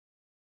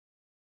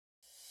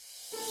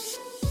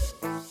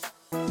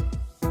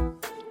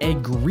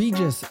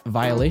egregious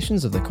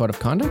violations of the code of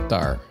conduct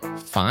are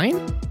fine?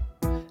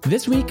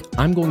 This week,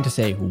 I'm going to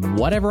say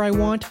whatever I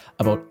want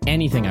about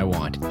anything I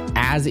want,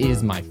 as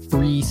is my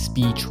free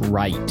speech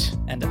right.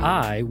 And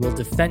I will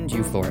defend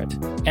you for it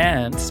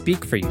and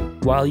speak for you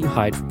while you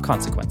hide from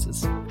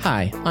consequences.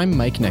 Hi, I'm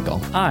Mike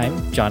Nickel.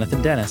 I'm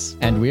Jonathan Dennis.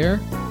 And we're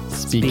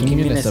Speaking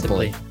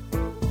Municipally.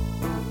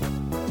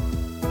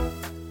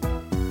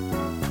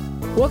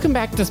 Welcome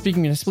back to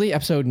Speaking Municipally,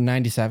 episode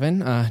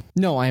 97.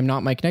 No, I am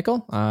not Mike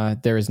Nickel.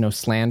 There is no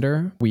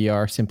slander. We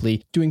are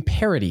simply doing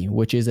parody,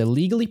 which is a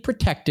legally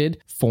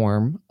protected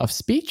form of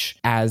speech,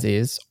 as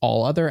is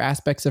all other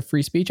aspects of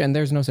free speech. And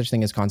there's no such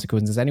thing as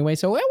consequences anyway.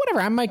 So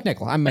whatever, I'm Mike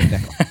Nickel.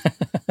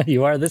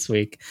 You are this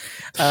week.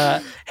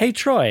 Hey,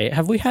 Troy,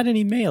 have we had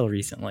any mail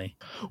recently?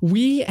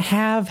 We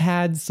have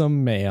had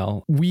some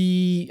mail.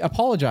 We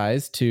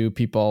apologize to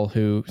people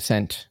who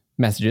sent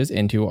messages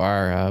into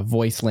our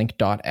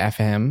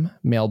voicelink.fm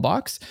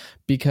mailbox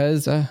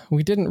because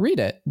we didn't read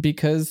it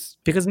because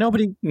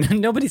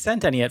nobody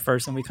sent any at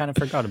first and we kind of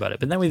forgot about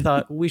it. But then we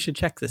thought we should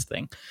check this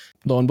thing.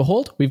 Lo and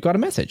behold, we've got a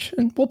message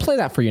and we'll play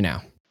that for you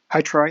now. Hi,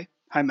 Troy.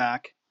 Hi,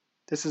 Mac.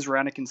 This is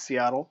Rannick in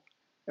Seattle.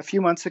 A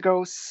few months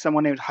ago,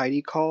 someone named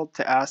Heidi called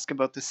to ask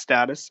about the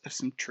status of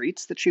some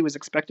treats that she was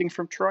expecting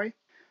from Troy.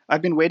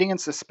 I've been waiting in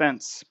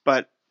suspense,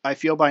 but I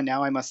feel by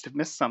now I must have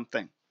missed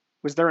something.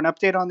 Was there an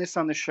update on this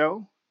on the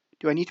show?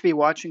 Do I need to be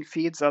watching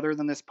feeds other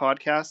than this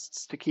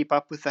podcast's to keep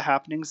up with the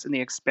happenings in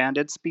the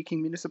expanded Speaking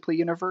Municipally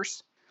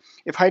universe?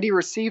 If Heidi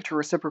received her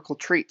reciprocal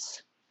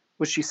treats,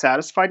 was she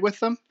satisfied with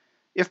them?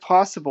 If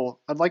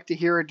possible, I'd like to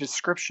hear a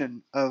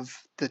description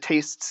of the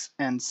tastes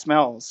and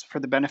smells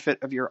for the benefit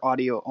of your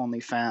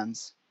audio-only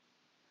fans.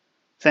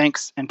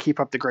 Thanks, and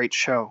keep up the great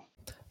show.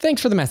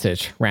 Thanks for the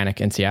message,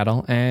 Rannick in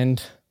Seattle,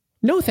 and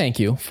no thank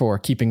you for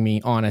keeping me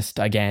honest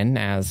again,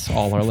 as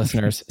all our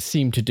listeners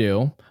seem to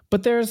do.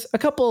 But there's a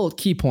couple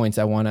key points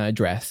I want to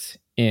address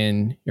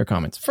in your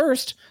comments.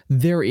 First,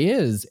 there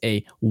is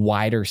a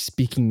wider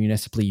Speaking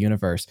Municipally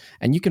universe,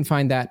 and you can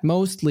find that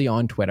mostly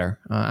on Twitter.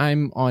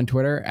 I'm on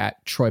Twitter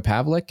at Troy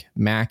Pavlik.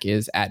 Mac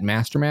is at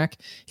MasterMac.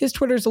 His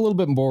Twitter is a little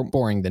bit more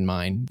boring than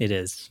mine. It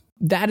is.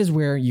 That is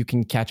where you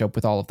can catch up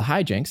with all of the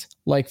hijinks.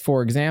 Like,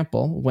 for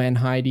example, when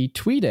Heidi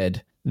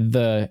tweeted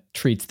the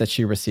treats that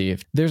she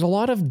received. There's a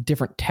lot of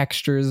different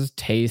textures,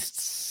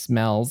 tastes,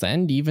 smells,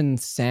 and even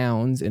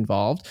sounds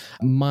involved.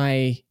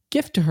 My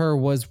gift to her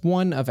was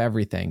one of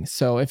everything.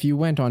 So if you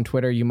went on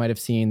Twitter, you might have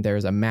seen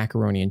there's a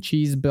macaroni and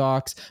cheese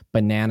box,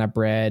 banana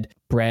bread,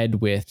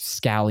 bread with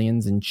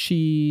scallions and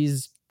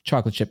cheese,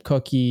 chocolate chip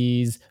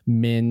cookies,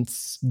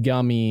 mints,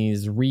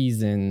 gummies,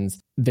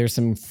 raisins. There's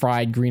some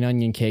fried green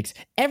onion cakes.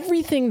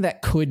 Everything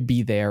that could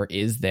be there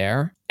is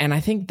there. And I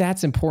think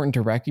that's important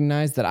to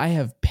recognize that I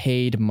have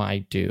paid my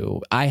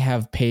due. I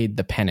have paid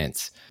the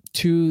penance.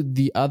 To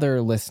the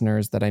other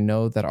listeners that I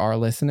know that are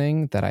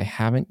listening that I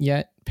haven't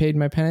yet paid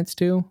my penance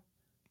to,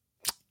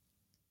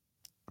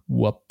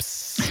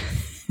 whoops.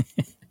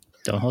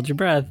 Don't hold your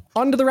breath.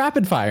 On to the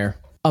rapid fire.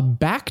 A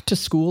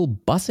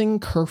back-to-school busing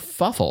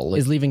kerfuffle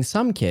is leaving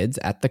some kids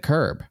at the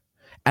curb.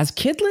 As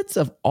kidlets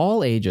of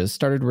all ages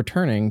started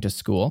returning to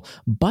school,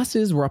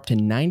 buses were up to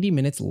 90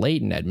 minutes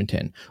late in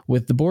Edmonton,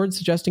 with the board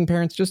suggesting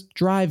parents just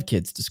drive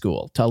kids to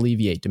school to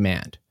alleviate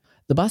demand.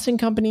 The busing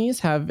companies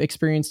have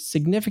experienced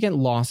significant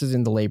losses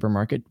in the labor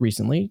market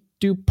recently,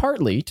 due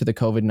partly to the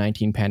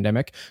COVID-19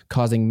 pandemic,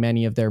 causing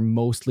many of their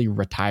mostly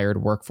retired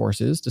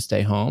workforces to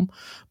stay home,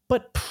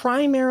 but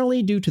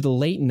primarily due to the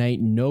late-night,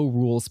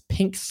 no-rules,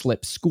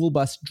 pink-slip school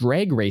bus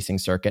drag racing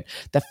circuit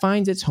that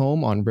finds its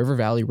home on River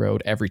Valley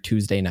Road every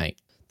Tuesday night.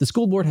 The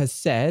school board has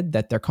said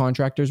that their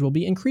contractors will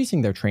be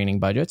increasing their training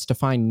budgets to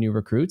find new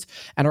recruits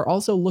and are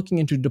also looking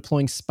into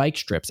deploying spike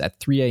strips at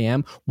 3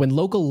 a.m. when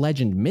local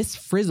legend Miss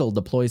Frizzle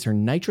deploys her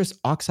nitrous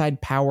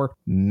oxide power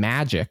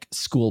magic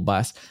school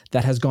bus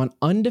that has gone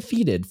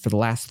undefeated for the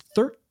last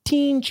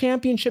 13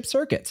 championship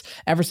circuits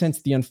ever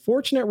since the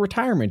unfortunate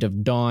retirement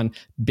of Dawn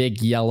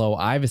Big Yellow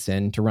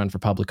Iveson to run for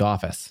public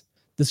office.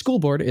 The school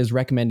board is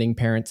recommending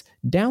parents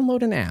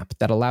download an app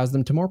that allows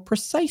them to more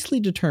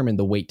precisely determine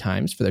the wait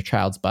times for their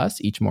child's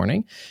bus each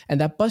morning, and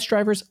that bus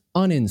drivers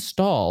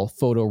uninstall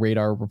Photo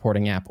Radar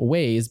reporting app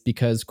Waze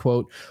because,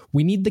 quote,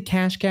 we need the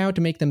cash cow to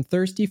make them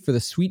thirsty for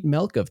the sweet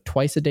milk of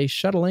twice-a-day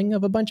shuttling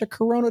of a bunch of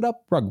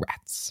coroned-up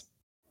rugrats.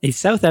 A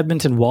South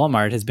Edmonton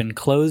Walmart has been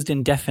closed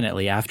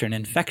indefinitely after an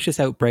infectious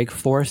outbreak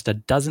forced a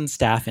dozen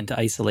staff into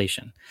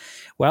isolation.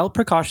 While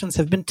precautions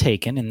have been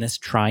taken in this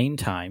trying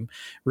time,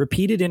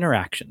 repeated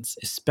interactions,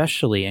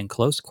 especially in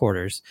close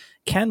quarters,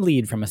 can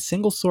lead from a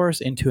single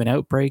source into an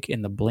outbreak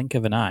in the blink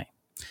of an eye.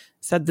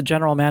 Said the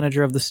general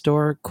manager of the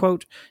store,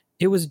 quote,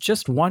 it was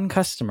just one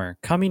customer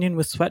coming in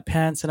with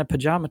sweatpants and a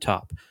pajama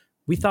top.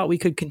 We thought we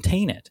could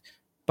contain it.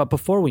 But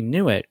before we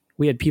knew it,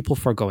 we had people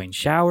foregoing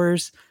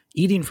showers,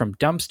 eating from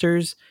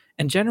dumpsters,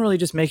 and generally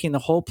just making the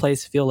whole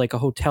place feel like a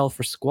hotel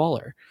for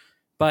squalor.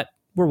 But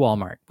we're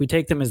Walmart. We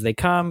take them as they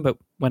come, but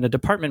when a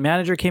department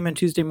manager came in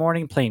Tuesday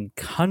morning playing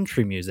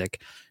country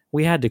music,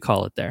 we had to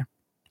call it there.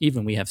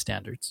 Even we have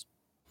standards.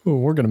 Ooh,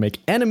 we're going to make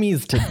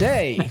enemies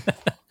today.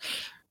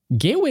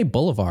 Gateway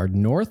Boulevard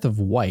north of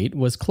White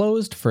was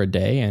closed for a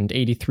day and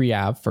 83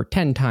 Ave for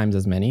 10 times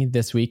as many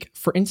this week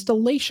for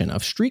installation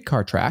of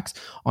streetcar tracks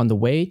on the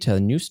way to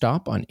a new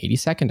stop on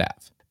 82nd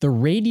Ave. The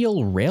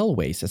Radial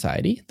Railway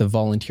Society, the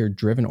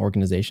volunteer-driven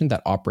organization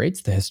that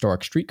operates the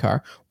historic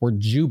streetcar, were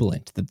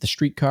jubilant that the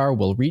streetcar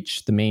will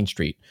reach the main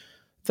street,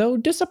 though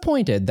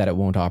disappointed that it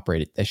won't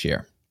operate it this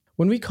year.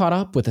 When we caught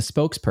up with a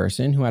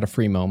spokesperson who had a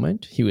free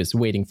moment, he was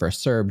waiting for a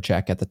CERB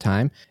check at the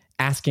time,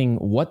 asking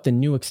what the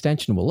new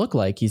extension will look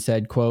like, he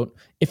said, quote,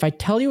 "If I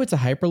tell you it's a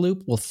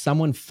Hyperloop, will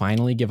someone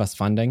finally give us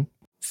funding?"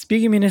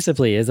 Speaking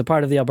Municipally is a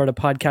part of the Alberta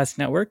Podcast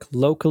Network,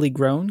 locally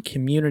grown,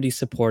 community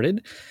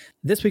supported.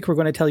 This week, we're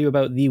going to tell you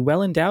about the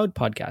Well Endowed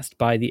podcast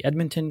by the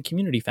Edmonton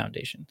Community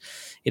Foundation.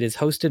 It is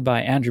hosted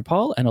by Andrew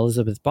Paul and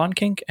Elizabeth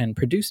Bonkink and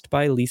produced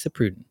by Lisa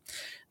Pruden.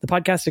 The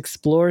podcast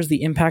explores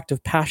the impact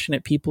of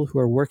passionate people who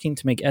are working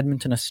to make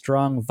Edmonton a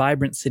strong,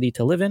 vibrant city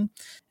to live in.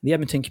 The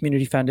Edmonton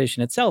Community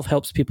Foundation itself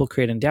helps people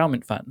create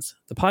endowment funds.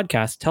 The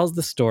podcast tells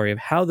the story of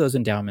how those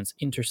endowments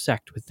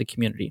intersect with the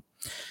community.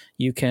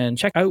 You can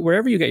check out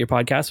wherever you get your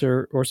podcasts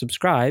or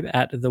subscribe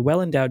at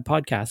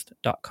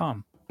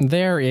thewellendowedpodcast.com.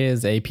 There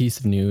is a piece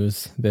of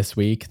news this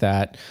week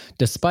that,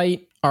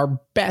 despite our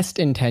best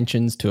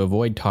intentions to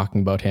avoid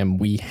talking about him,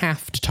 we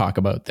have to talk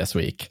about this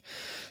week.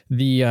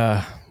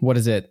 The,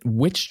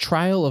 witch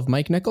trial of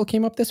Mike Nickel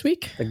came up this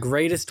week? The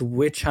greatest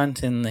witch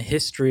hunt in the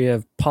history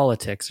of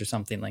politics or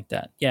something like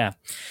that. Yeah.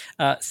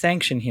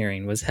 Sanction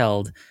hearing was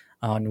held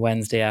on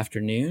Wednesday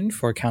afternoon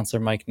for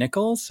Councillor Mike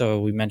Nickel.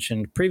 So we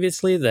mentioned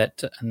previously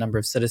that a number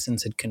of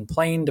citizens had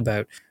complained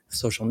about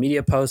social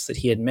media posts that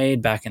he had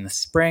made back in the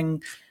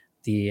spring.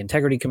 The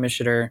Integrity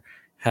Commissioner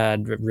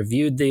had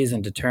reviewed these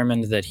and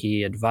determined that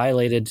he had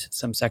violated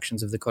some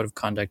sections of the Code of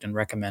Conduct and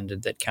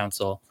recommended that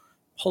Council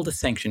hold a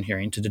sanction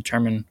hearing to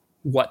determine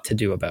what to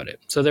do about it.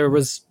 So there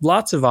was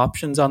lots of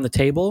options on the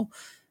table.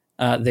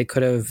 They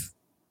could have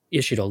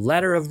issued a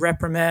letter of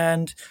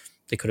reprimand.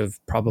 They could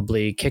have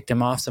probably kicked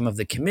him off some of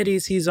the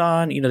committees he's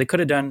on. They could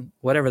have done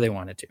whatever they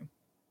wanted to.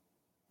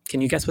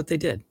 Can you guess what they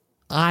did?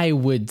 I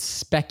would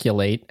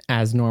speculate,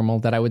 as normal,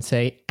 that I would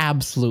say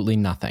absolutely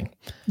nothing.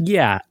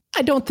 Yeah.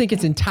 I don't think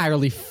it's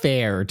entirely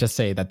fair to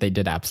say that they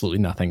did absolutely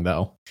nothing,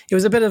 though. It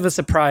was a bit of a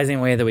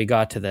surprising way that we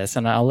got to this,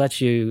 and I'll let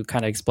you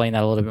kind of explain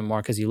that a little bit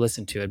more because you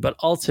listened to it. But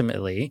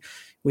ultimately,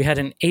 we had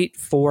an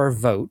 8-4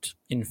 vote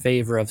in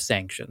favor of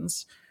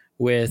sanctions,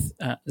 with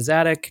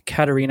Zadok,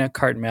 Katarina,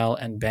 Cartmel,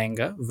 and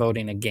Banga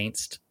voting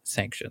against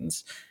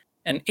sanctions.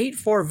 An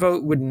 8-4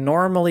 vote would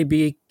normally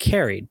be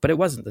carried, but it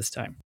wasn't this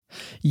time.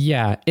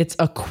 Yeah, it's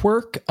a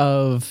quirk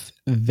of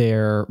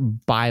their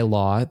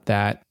bylaw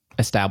that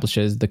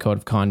establishes the Code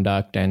of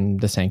Conduct and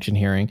the sanction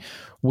hearing,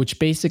 which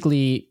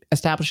basically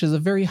establishes a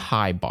very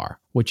high bar,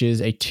 which is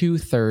a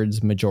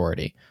 2/3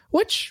 majority,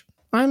 which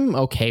I'm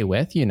okay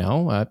with.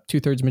 A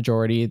 2/3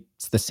 majority,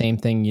 it's the same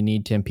thing you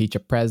need to impeach a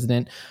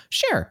president.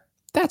 Sure,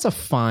 that's a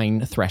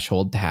fine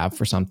threshold to have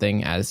for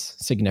something as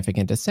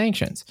significant as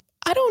sanctions.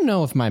 I don't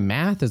know if my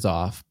math is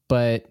off,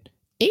 but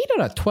 8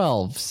 out of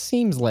 12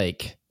 seems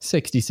like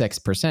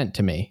 66%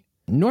 to me.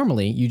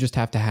 Normally, you just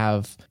have to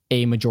have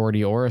a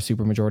majority or a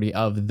supermajority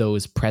of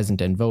those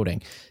present and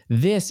voting.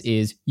 This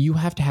is, you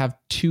have to have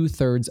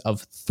 2/3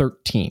 of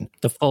 13.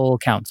 The full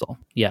council.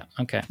 Yeah,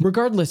 okay.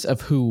 Regardless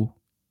of who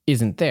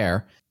isn't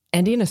there.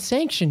 And in a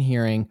sanction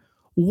hearing,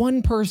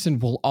 one person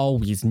will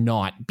always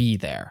not be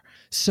there.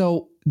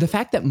 So the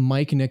fact that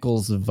Mike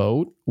Nickel's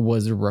vote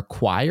was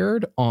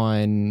required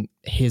on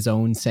his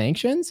own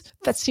sanctions,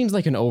 that seems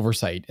like an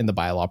oversight in the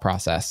bylaw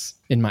process,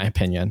 in my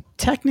opinion.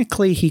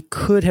 Technically, he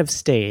could have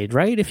stayed,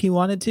 right, if he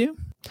wanted to?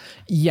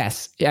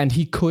 Yes, and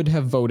he could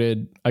have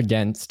voted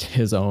against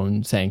his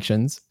own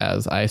sanctions,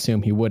 as I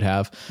assume he would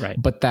have.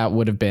 Right. But that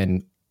would have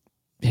been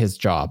his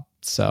job,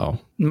 so...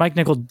 Mike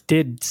Nickel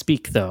did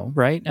speak, though,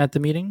 right, at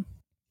the meeting?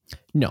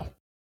 No.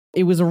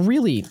 It was a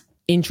really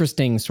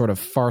interesting sort of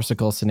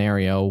farcical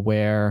scenario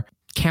where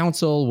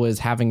council was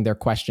having their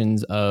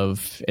questions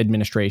of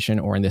administration,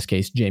 or in this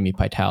case, Jamie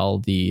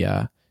Pytel,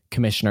 the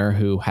commissioner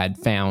who had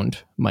found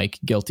Mike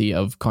guilty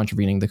of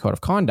contravening the Code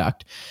of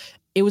Conduct.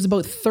 It was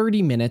about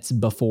 30 minutes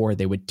before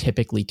they would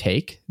typically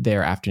take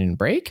their afternoon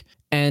break.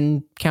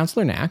 And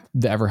Councillor Knack,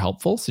 the ever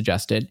helpful,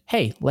 suggested,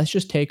 hey, let's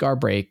just take our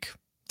break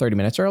 30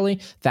 minutes early.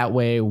 That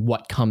way,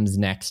 what comes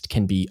next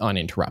can be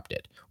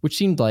uninterrupted, which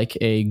seemed like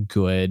a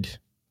good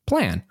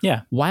plan.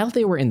 Yeah. While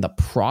they were in the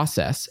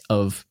process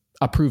of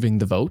approving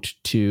the vote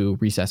to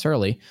recess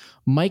early,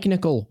 Mike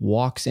Nickel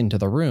walks into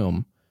the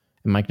room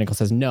and Mike Nickel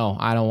says, no,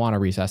 I don't want to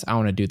recess. I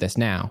want to do this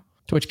now.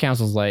 To which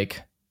council's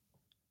like,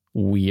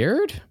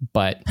 weird,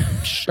 but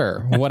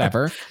sure,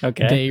 whatever.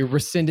 Okay. They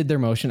rescinded their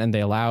motion and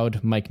they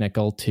allowed Mike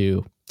Nickel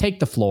to take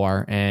the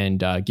floor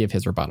and give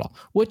his rebuttal,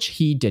 which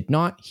he did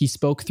not. He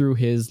spoke through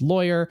his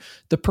lawyer,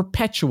 the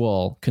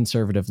perpetual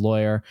conservative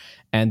lawyer,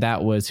 and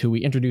that was who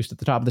we introduced at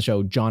the top of the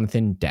show,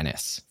 Jonathan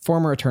Dennis,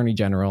 former Attorney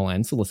General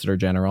and Solicitor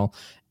General,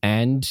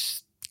 and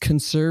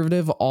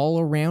conservative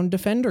all-around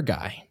defender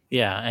guy.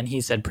 Yeah, and he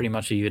said pretty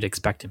much what you'd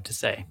expect him to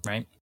say,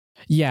 right?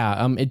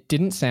 Yeah, it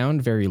didn't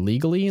sound very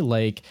legally.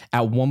 Like,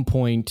 at one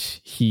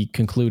point, he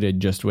concluded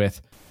just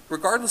with,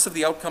 regardless of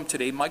the outcome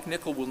today, Mike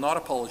Nickel will not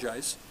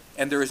apologize,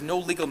 and there is no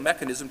legal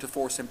mechanism to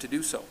force him to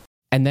do so.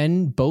 And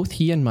then both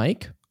he and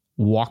Mike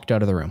walked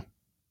out of the room.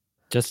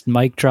 Just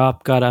mic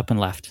drop, got up and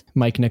left.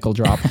 Mike Nickel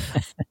drop.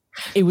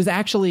 It was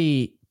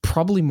actually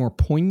probably more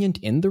poignant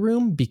in the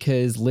room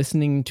because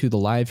listening to the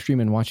live stream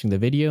and watching the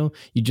video,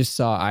 you just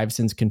saw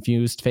Iveson's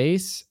confused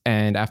face.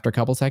 And after a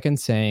couple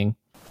seconds saying,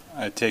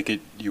 I take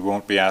it you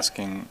won't be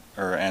asking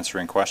or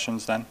answering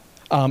questions then?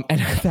 And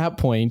at that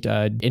point,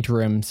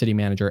 interim city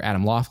manager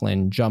Adam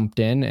Laughlin jumped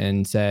in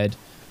and said,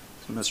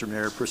 So, Mr.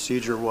 Mayor,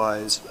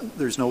 procedure-wise,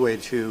 there's no way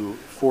to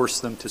force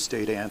them to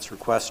stay to answer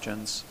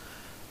questions.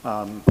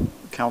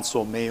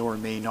 Council may or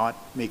may not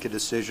make a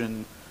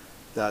decision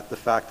that the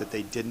fact that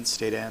they didn't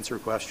stay to answer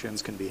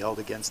questions can be held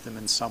against them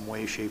in some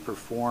way, shape, or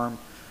form.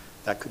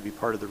 That could be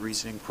part of the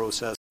reasoning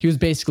process. He was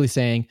basically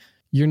saying,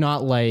 you're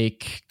not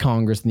like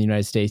Congress in the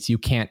United States. You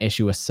can't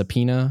issue a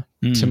subpoena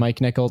to Mike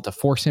Nickel to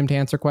force him to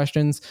answer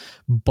questions.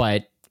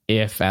 But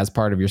if, as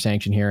part of your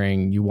sanction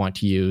hearing, you want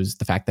to use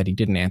the fact that he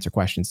didn't answer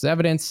questions as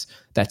evidence,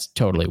 that's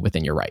totally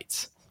within your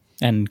rights.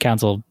 And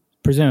council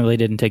presumably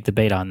didn't take the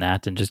bait on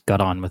that and just got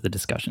on with the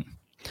discussion.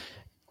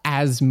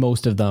 As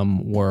most of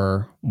them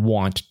were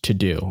wont to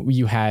do.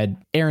 You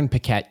had Aaron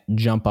Paquette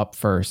jump up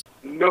first.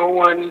 No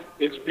one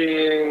is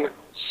being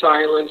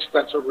silenced.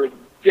 That's a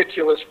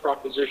ridiculous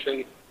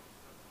proposition.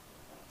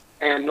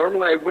 And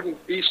normally I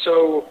wouldn't be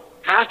so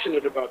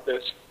passionate about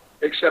this,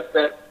 except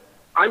that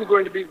I'm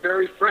going to be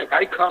very frank.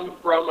 I come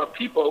from a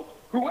people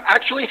who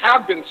actually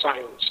have been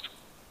silenced.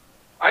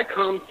 I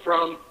come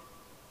from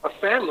a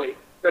family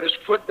that has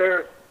put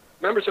their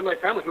members of my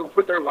family who have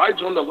put their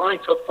lives on the line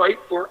to fight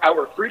for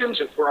our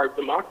freedoms and for our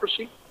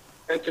democracy.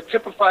 And to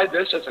typify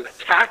this as an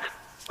attack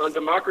on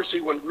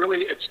democracy when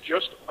really it's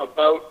just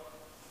about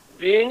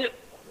being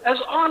as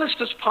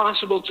honest as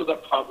possible to the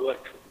public.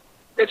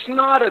 It's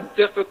not a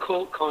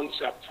difficult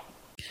concept.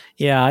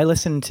 Yeah, I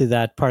listened to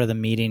that part of the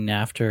meeting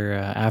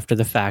after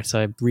the fact,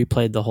 so I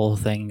replayed the whole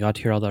thing and got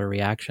to hear all the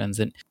reactions.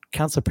 And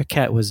Councillor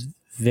Paquette was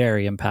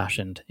very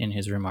impassioned in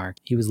his remark.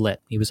 He was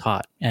lit. He was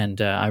hot. And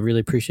I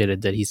really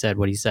appreciated that he said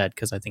what he said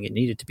because I think it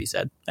needed to be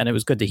said. And it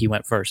was good that he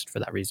went first for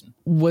that reason.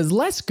 Was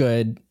less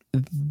good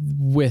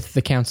with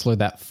the councillor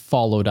that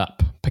followed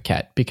up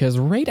Paquette, because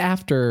right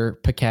after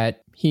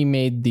Paquette, he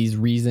made these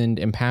reasoned,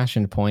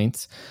 impassioned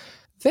points.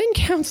 Then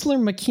Councillor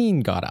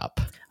McKean got up.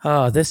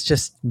 Oh, this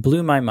just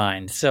blew my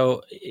mind.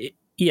 So,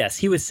 yes,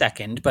 he was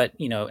second. But,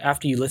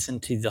 after you listen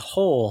to the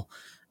whole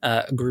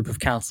group of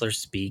councillors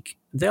speak,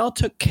 they all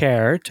took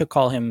care to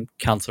call him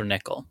Councillor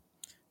Nickel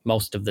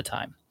most of the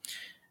time.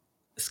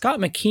 Scott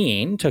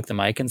McKean took the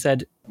mic and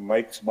said,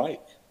 Mike's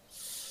Mike.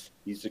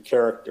 He's a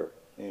character.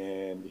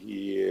 And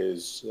he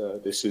is,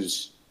 this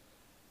is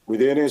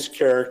within his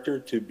character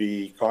to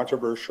be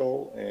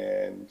controversial,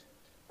 and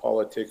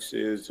politics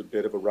is a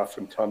bit of a rough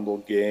and tumble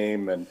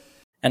game.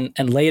 And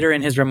later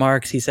in his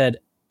remarks, he said,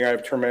 I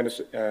have tremendous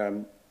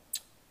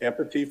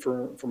empathy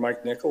for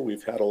Mike Nickel.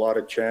 We've had a lot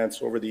of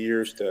chance over the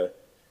years to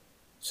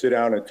sit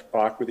down and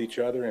talk with each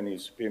other, and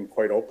he's been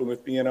quite open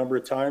with me a number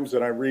of times.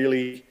 And I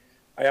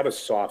have a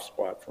soft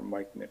spot for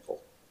Mike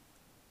Nickel.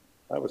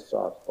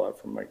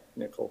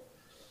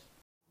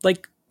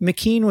 Like,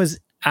 McKean was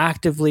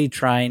actively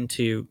trying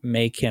to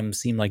make him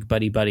seem like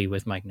buddy-buddy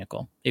with Mike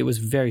Nickel. It was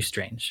very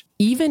strange.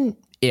 Even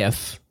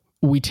if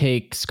we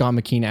take Scott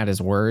McKean at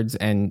his words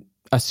and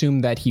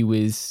assume that he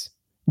was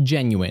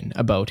genuine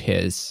about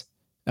his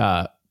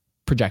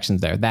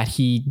projections there, that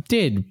he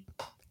did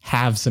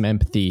have some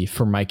empathy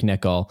for Mike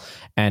Nickel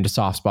and a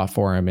soft spot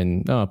for him,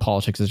 and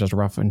politics is just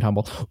rough and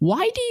tumble.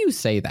 Why do you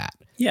say that?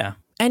 Yeah.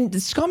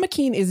 And Scott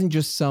McKean isn't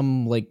just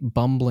some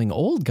bumbling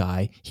old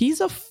guy. He's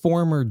a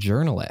former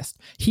journalist.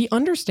 He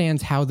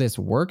understands how this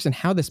works and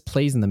how this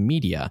plays in the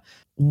media.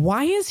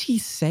 Why is he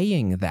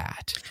saying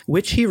that?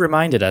 Which he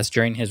reminded us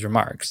during his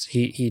remarks.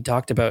 He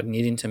talked about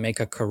needing to make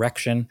a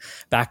correction.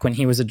 Back when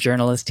he was a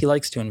journalist, he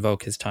likes to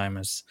invoke his time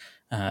as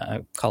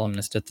a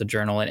columnist at the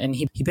Journal. And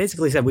he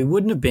basically said we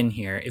wouldn't have been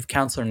here if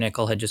Councillor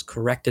Nickel had just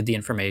corrected the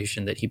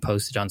information that he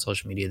posted on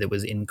social media that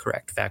was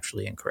incorrect,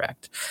 factually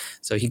incorrect.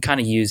 So he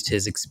kind of used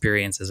his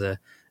experience as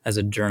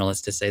a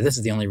journalist to say, this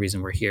is the only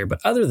reason we're here.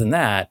 But other than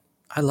that,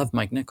 I love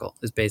Mike Nickel,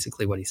 is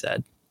basically what he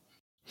said.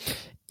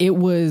 It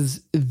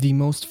was the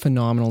most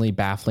phenomenally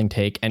baffling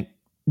take and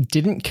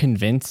didn't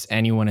convince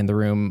anyone in the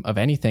room of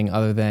anything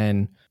other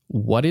than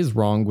what is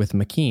wrong with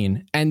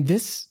McKean. And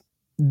this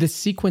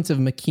sequence of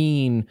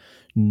McKean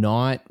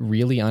not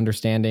really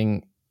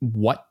understanding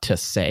what to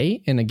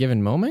say in a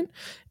given moment,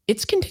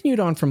 it's continued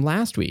on from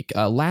last week.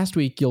 Last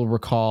week, you'll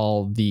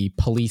recall the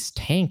police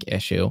tank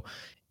issue.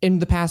 In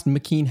the past,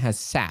 McKean has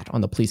sat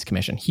on the police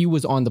commission. He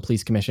was on the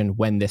police commission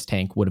when this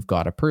tank would have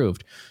got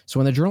approved. So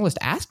when the journalist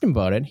asked him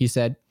about it, he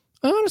said,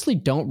 I honestly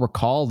don't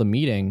recall the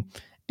meeting.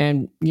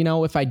 And,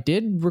 if I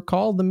did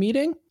recall the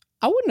meeting,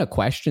 I wouldn't have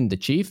questioned the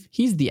chief.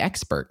 He's the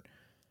expert.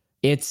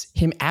 It's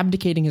him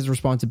abdicating his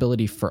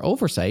responsibility for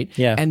oversight.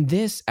 Yeah. And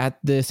this, at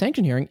the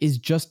sanction hearing, is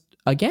just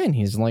again,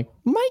 he's like,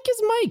 Mike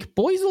is Mike.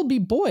 Boys will be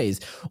boys.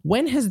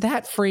 When has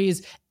that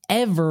phrase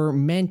ever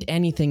meant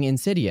anything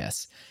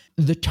insidious?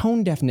 The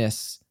tone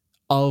deafness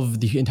of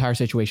the entire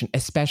situation,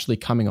 especially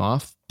coming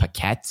off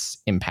Paquette's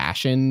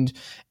impassioned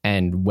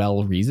and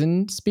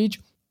well-reasoned speech,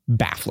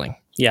 baffling.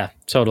 Yeah,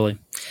 totally.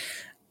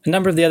 A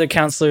number of the other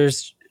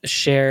councillors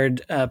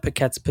shared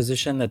Paquette's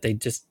position that they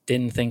just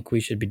didn't think we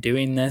should be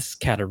doing this.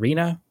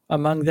 Katarina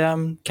among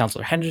them.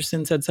 Councillor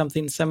Henderson said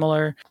something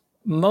similar.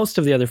 Most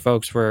of the other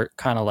folks were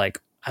kind of like,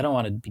 I don't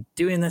want to be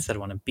doing this. I don't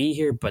want to be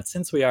here. But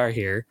since we are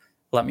here,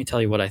 let me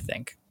tell you what I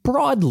think.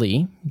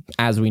 Broadly,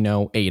 as we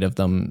know, 8 of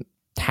them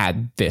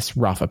had this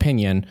rough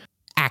opinion.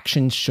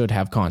 Actions should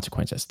have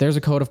consequences. There's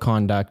a code of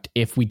conduct.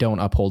 If we don't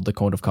uphold the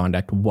code of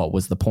conduct, what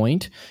was the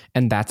point?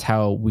 And that's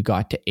how we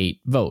got to 8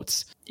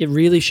 votes. It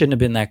really shouldn't have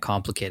been that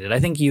complicated. I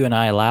think you and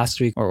I last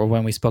week, or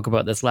when we spoke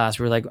about this last,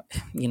 we were like,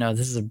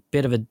 this is a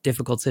bit of a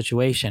difficult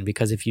situation,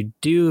 because if you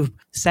do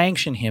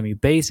sanction him, you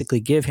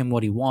basically give him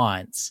what he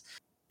wants.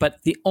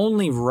 But the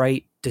only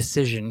right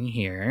decision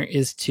here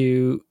is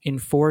to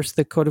enforce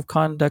the code of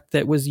conduct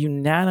that was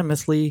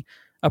unanimously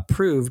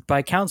approved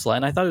by council.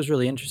 And I thought it was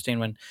really interesting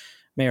when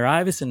Mayor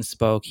Iveson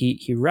spoke,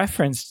 he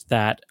referenced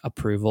that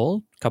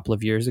approval a couple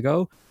of years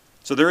ago.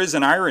 So there is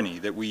an irony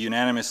that we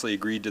unanimously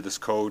agreed to this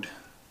code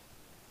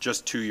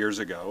just 2 years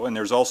ago, and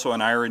there's also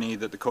an irony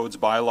that the code's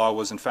bylaw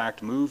was in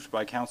fact moved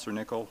by Councillor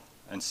Nicol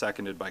and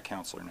seconded by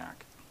Councillor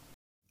Knack.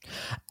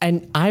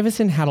 And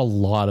Iveson had a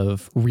lot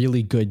of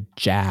really good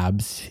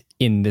jabs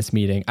in this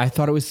meeting. I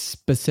thought it was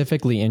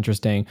specifically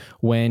interesting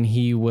when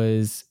he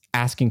was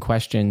asking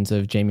questions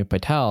of Jamie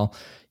Patel.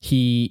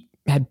 He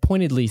had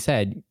pointedly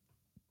said,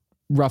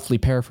 roughly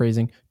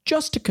paraphrasing,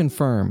 just to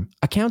confirm,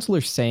 a councillor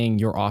saying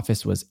your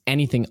office was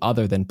anything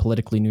other than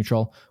politically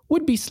neutral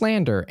would be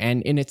slander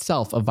and in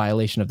itself a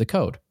violation of the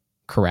code,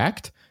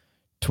 correct?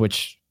 To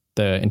which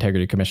the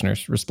integrity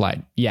commissioners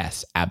replied,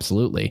 yes,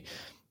 absolutely.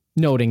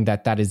 Noting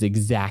that that is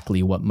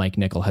exactly what Mike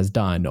Nicol has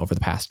done over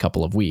the past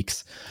couple of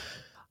weeks.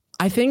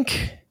 I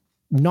think,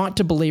 not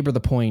to belabor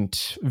the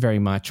point very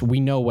much, we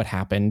know what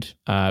happened.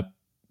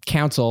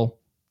 Council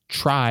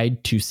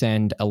tried to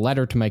send a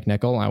letter to Mike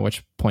Nicol, at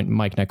which point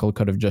Mike Nicol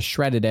could have just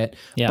shredded it.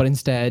 Yeah. But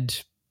instead,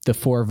 the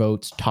 4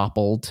 votes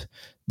toppled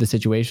the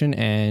situation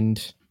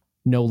and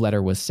no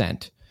letter was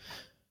sent.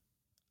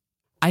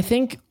 I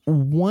think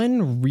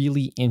one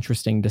really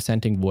interesting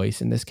dissenting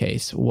voice in this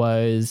case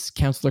was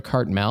Councillor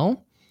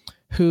Cartmel,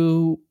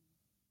 who,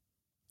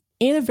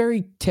 in a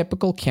very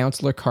typical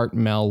Councillor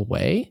Cartmel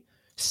way,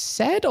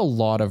 said a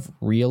lot of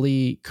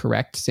really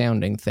correct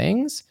sounding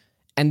things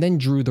and then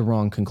drew the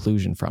wrong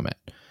conclusion from it.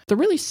 The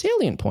really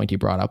salient point he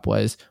brought up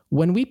was,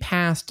 when we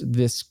passed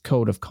this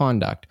code of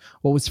conduct,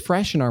 what was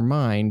fresh in our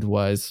mind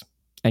was,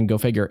 and go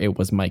figure, it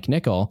was Mike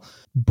Nicol,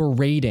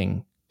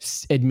 berating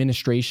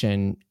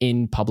administration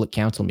in public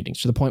council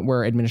meetings, to the point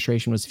where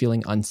administration was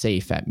feeling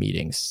unsafe at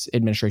meetings.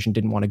 Administration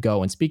didn't want to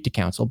go and speak to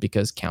council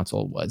because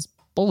council was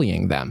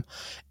bullying them.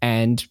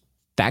 And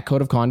that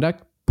code of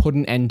conduct put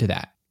an end to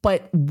that.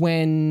 But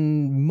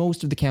when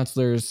most of the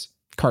councillors,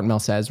 Cartmel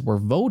says, were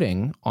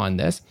voting on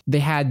this, they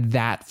had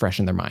that fresh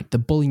in their mind, the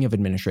bullying of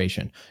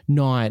administration,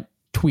 not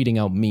tweeting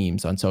out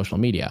memes on social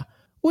media,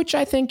 which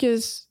I think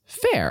is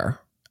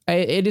fair.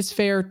 It is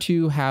fair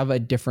to have a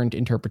different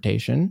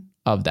interpretation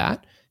of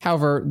that.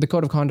 However, the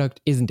code of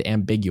conduct isn't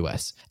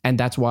ambiguous, and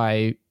that's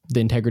why the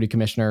integrity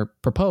commissioner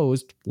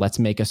proposed, let's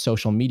make a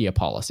social media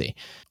policy,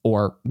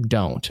 or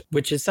don't.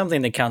 Which is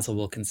something that council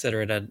will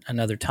consider at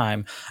another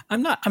time.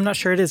 I'm not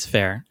sure it is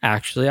fair,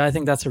 actually. I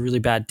think that's a really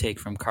bad take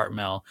from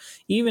Cartmel.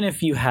 Even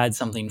if you had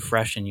something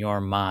fresh in your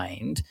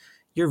mind,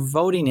 you're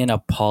voting in a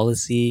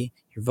policy,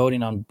 you're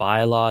voting on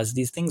bylaws.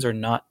 These things are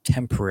not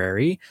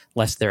temporary,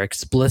 unless they're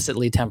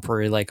explicitly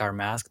temporary like our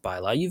mask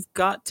bylaw. You've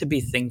got to be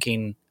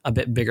thinking a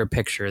bit bigger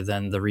picture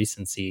than the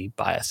recency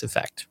bias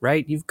effect,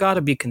 right? You've got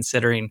to be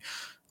considering,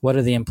 what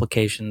are the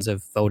implications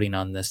of voting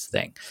on this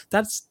thing?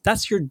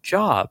 That's your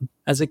job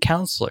as a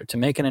councillor, to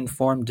make an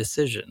informed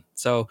decision.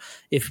 So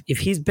if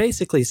he's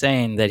basically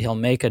saying that he'll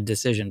make a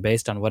decision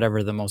based on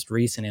whatever the most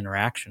recent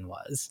interaction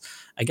was,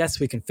 I guess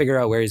we can figure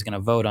out where he's going to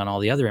vote on all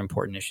the other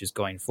important issues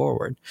going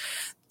forward.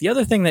 The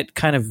other thing that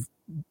kind of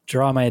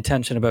draw my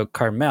attention about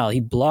Cartmel,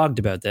 he blogged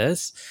about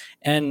this,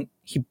 and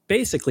he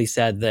basically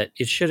said that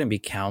it shouldn't be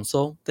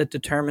council that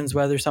determines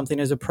whether something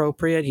is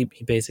appropriate. He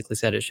basically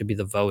said it should be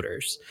the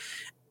voters.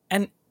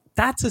 And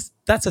that's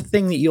a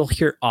thing that you'll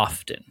hear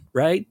often,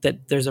 right?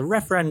 That there's a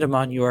referendum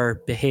on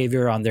your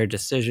behavior, on their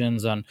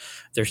decisions, on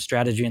their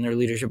strategy and their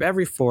leadership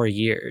every 4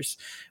 years.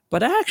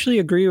 But I actually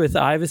agree with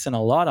Iveson a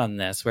lot on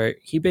this, where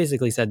he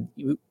basically said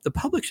the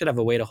public should have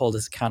a way to hold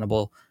us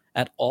accountable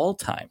at all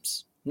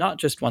times, not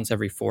just once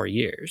every 4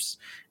 years.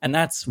 And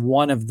that's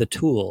one of the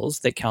tools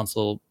that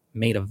council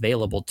made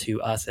available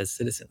to us as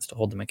citizens to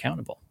hold them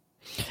accountable.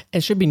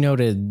 It should be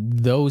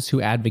noted, those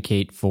who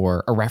advocate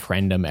for a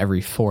referendum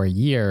every 4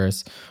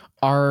 years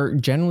are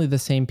generally the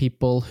same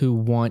people who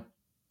want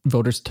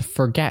voters to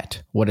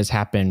forget what has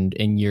happened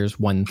in years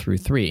 1 through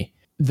 3.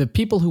 The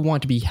people who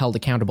want to be held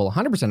accountable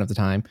 100% of the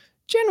time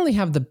generally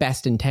have the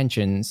best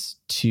intentions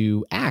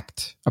to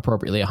act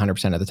appropriately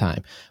 100% of the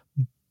time.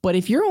 But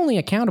if you're only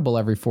accountable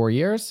every 4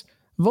 years,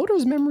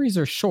 voters' memories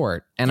are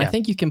short, and I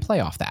think you can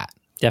play off that.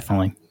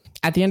 Definitely.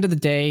 At the end of the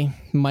day,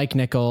 Mike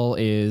Nickel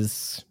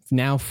is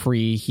now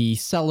free. He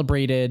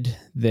celebrated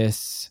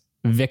this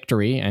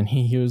victory, and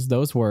he used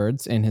those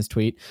words in his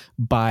tweet,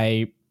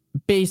 by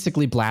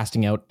basically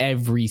blasting out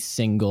every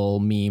single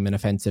meme and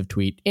offensive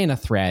tweet in a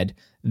thread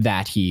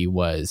that he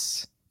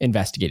was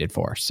investigated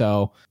for.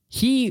 So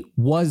he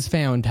was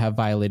found to have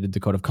violated the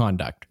code of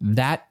conduct.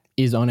 That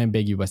is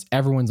unambiguous.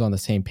 Everyone's on the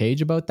same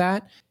page about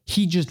that.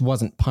 He just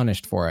wasn't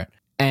punished for it.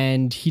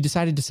 And he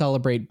decided to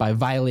celebrate by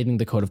violating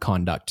the code of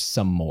conduct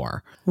some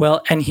more.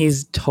 Well, and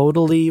he's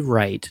totally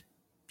right.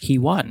 He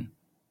won.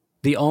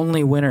 The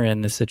only winner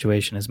in this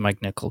situation is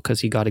Mike Nickel,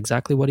 because he got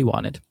exactly what he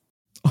wanted.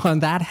 On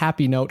that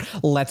happy note,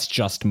 let's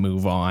just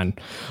move on.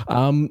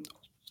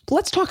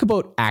 Let's talk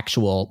about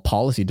actual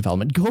policy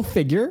development. Go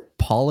figure,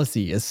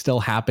 policy is still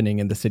happening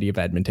in the city of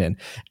Edmonton.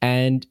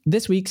 And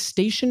this week,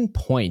 Station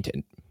Point,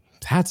 and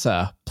that's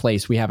a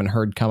place we haven't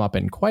heard come up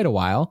in quite a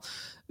while.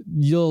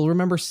 You'll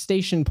remember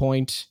Station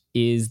Point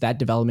is that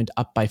development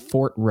up by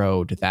Fort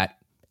Road, that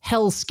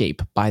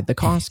hellscape by the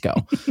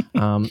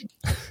Costco.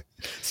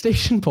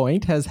 Station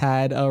Point has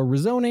had a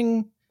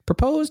rezoning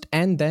proposed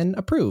and then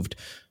approved.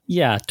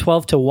 Yeah,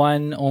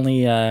 12-1.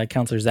 Only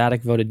Councillor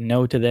Zadok voted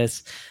no to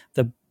this.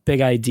 The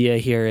big idea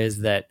here is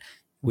that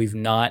we've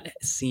not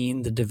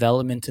seen the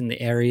development in the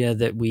area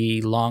that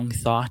we long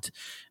thought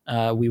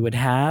we would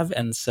have.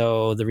 And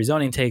so the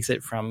rezoning takes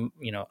it from,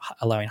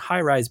 allowing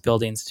high-rise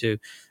buildings to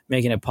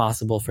making it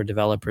possible for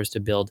developers to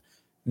build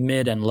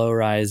mid and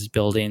low-rise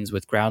buildings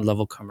with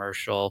ground-level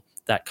commercial,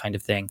 that kind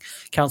of thing.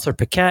 Councillor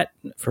Paquette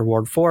for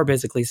Ward 4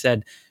 basically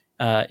said,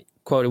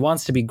 quote, it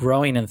wants to be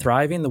growing and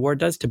thriving, the ward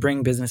does, to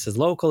bring businesses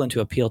local and to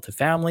appeal to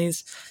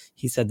families.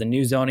 He said the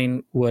new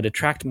zoning would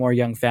attract more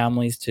young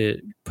families to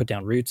put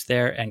down roots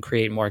there and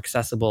create more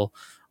accessible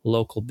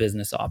local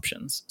business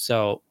options.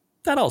 So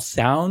that all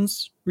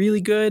sounds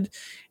really good.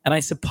 And I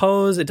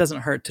suppose it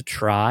doesn't hurt to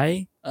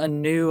try a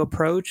new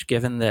approach,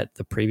 given that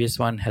the previous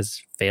one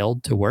has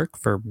failed to work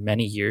for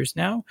many years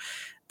now.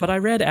 But I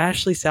read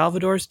Ashley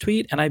Salvador's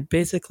tweet, and I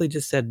basically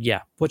just said,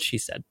 yeah, what she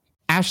said.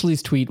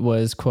 Ashley's tweet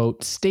was,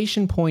 quote,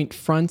 Station Point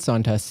fronts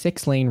onto a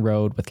 6-lane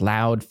road with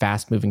loud,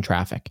 fast-moving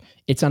traffic.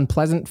 It's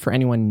unpleasant for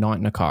anyone not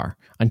in a car.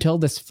 Until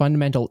this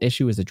fundamental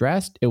issue is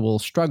addressed, it will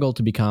struggle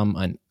to become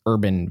an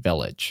urban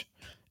village.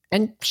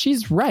 And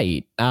she's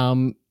right.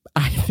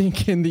 I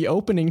think in the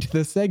opening to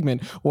this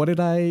segment, what did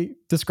I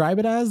describe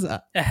it as?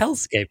 A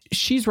hellscape.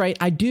 She's right.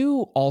 I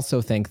do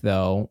also think,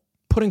 though,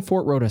 putting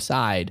Fort Road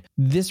aside,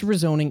 this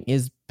rezoning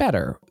is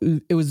better.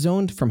 It was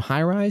zoned from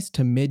high rise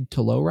to mid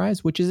to low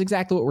rise, which is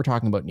exactly what we're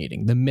talking about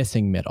needing, the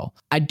missing middle.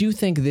 I do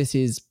think this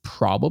is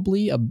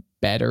probably a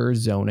better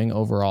zoning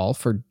overall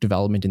for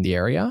development in the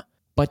area.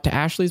 But to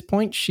Ashley's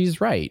point,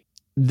 she's right.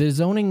 The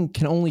zoning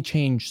can only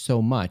change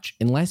so much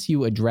unless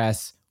you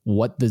address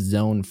what the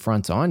zone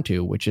fronts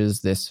onto, which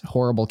is this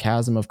horrible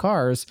chasm of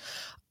cars.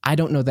 I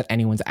don't know that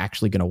anyone's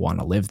actually going to want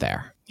to live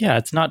there. Yeah,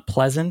 it's not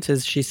pleasant,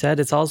 as she said.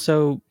 It's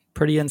also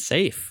pretty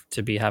unsafe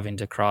to be having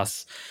to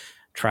cross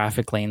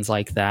traffic lanes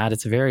like that.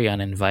 It's very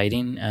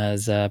uninviting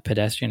as a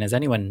pedestrian, as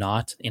anyone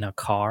not in a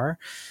car.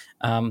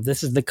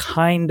 This is the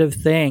kind of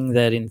thing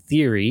that, in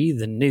theory,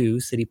 the new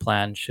city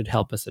plan should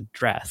help us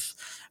address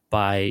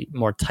by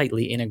more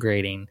tightly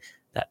integrating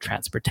that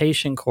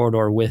transportation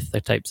corridor with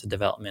the types of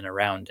development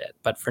around it.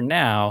 But for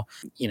now,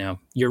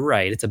 you're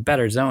right. It's a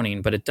better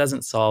zoning, but it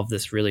doesn't solve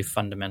this really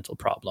fundamental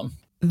problem.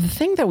 The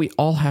thing that we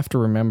all have to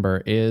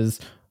remember is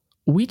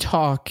we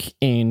talk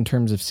in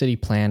terms of city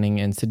planning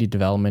and city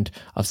development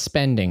of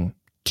spending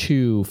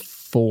 $2,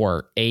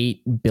 $4,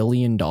 $8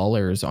 billion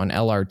on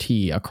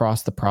LRT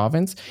across the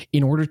province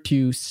in order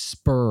to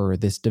spur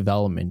this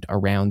development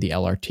around the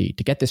LRT,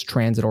 to get this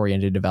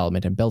transit-oriented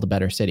development and build a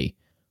better city.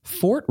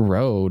 Fort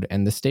Road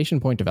and the Station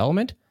Point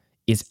development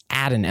is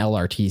at an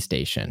LRT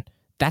station.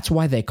 That's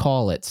why they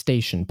call it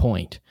Station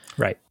Point.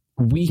 Right.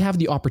 We have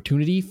the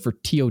opportunity for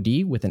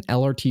TOD with an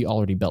LRT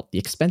already built. The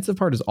expensive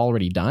part is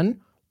already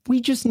done.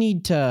 We just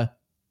need to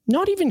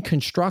not even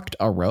construct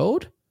a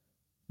road,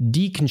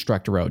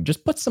 deconstruct a road.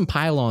 Just put some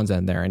pylons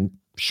in there and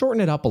shorten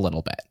it up a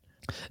little bit.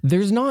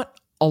 There's not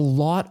a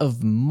lot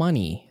of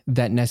money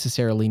that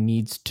necessarily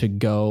needs to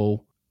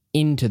go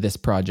into this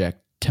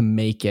project to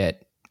make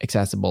it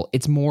accessible.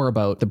 It's more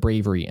about the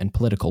bravery and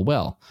political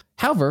will.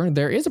 However,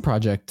 there is a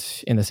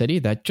project in the city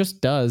that just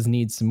does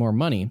need some more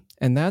money,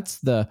 and that's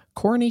the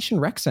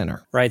Coronation Rec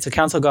Center. Right. So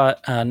council got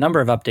a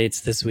number of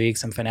updates this week,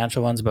 some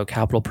financial ones about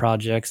capital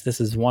projects. This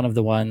is one of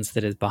the ones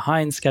that is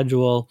behind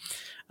schedule.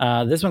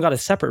 This one got a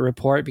separate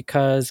report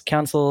because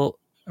council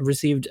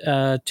received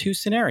 2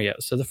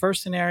 scenarios. So the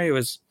first scenario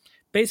is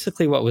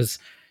basically what was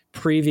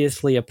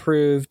previously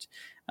approved.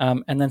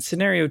 And then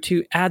scenario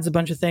 2 adds a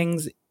bunch of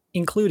things,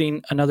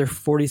 including another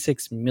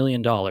 $46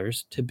 million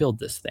to build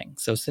this thing.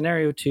 So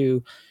scenario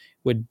 2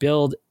 would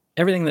build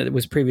everything that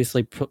was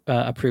previously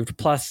approved,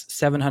 plus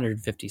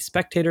 750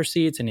 spectator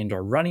seats, an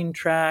indoor running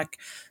track,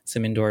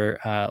 some indoor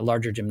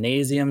larger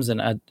gymnasiums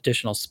and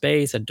additional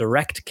space, a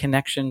direct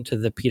connection to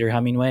the Peter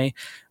Hemingway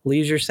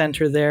Leisure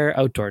Center there,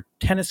 outdoor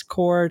tennis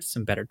courts,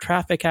 some better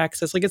traffic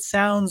access. Like, it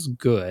sounds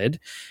good.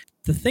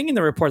 The thing in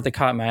the report that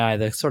caught my eye,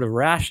 the sort of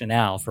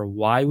rationale for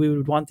why we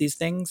would want these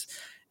things,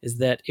 is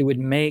that it would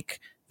make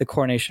the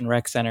Coronation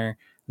Rec Center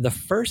the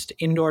first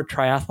indoor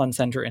triathlon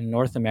center in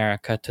North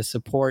America to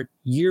support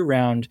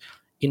year-round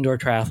indoor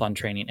triathlon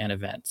training and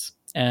events.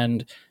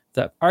 And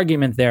the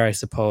argument there, I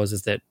suppose,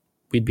 is that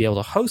we'd be able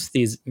to host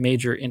these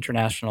major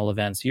international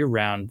events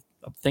year-round,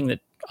 a thing that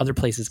other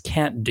places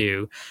can't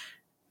do.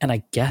 And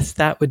I guess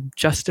that would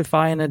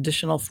justify an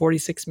additional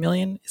 $46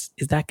 million.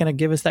 Is that going to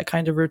give us that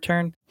kind of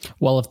return?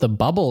 Well, if the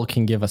bubble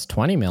can give us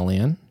 $20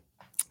 million.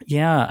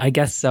 Yeah, I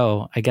guess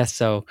so.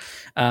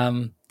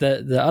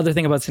 The other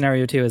thing about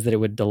scenario 2 is that it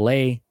would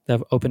delay the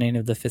opening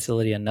of the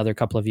facility another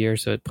couple of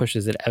years, so it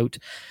pushes it out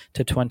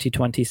to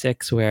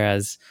 2026,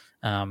 whereas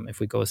if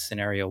we go with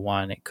scenario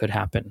 1, it could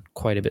happen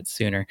quite a bit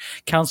sooner.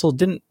 Council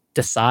didn't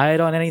decide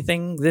on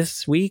anything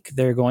this week.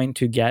 They're going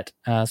to get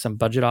some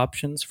budget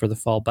options for the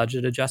fall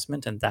budget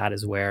adjustment, and that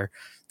is where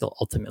they'll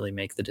ultimately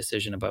make the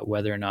decision about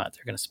whether or not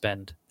they're going to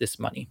spend this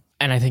money.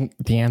 And I think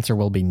the answer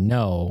will be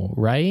no,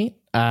 right?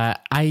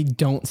 I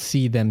don't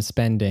see them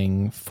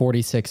spending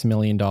 $46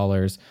 million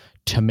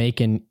to make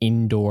an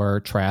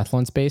indoor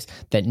triathlon space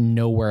that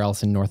nowhere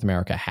else in North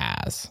America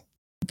has.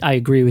 I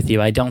agree with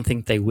you. I don't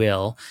think they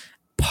will.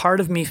 Part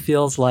of me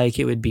feels like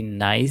it would be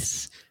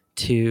nice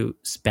to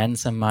spend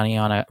some money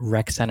on a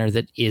rec center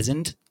that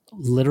isn't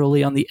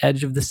literally on the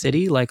edge of the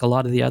city like a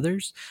lot of the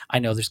others. I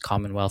know there's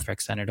Commonwealth Rec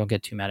Center, don't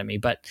get too mad at me,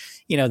 but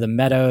the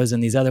Meadows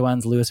and these other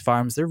ones, Lewis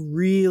Farms, they're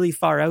really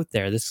far out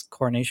there. This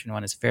Coronation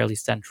one is fairly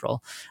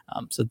central.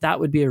 So that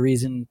would be a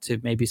reason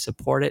to maybe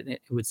support it.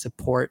 It would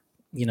support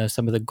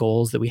some of the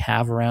goals that we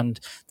have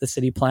around the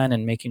city plan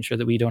and making sure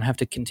that we don't have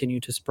to continue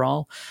to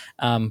sprawl.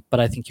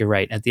 But I think you're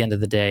right. At the end of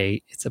the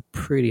day, it's a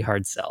pretty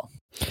hard sell.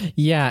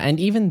 Yeah.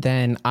 And even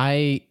then,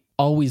 I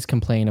always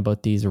complain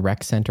about these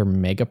rec center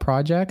mega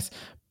projects,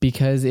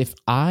 because if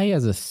I,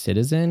 as a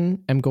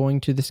citizen, am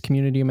going to this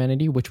community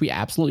amenity, which we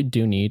absolutely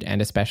do need,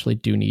 and especially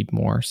do need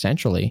more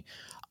centrally,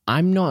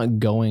 I'm not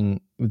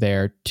going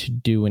there to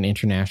do an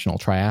international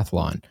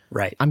triathlon.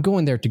 Right. I'm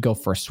going there to go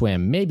for a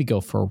swim, maybe go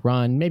for a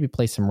run, maybe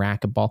play some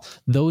racquetball,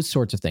 those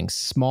sorts of things,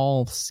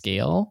 small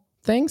scale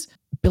things.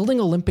 Building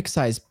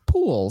Olympic-sized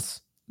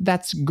pools,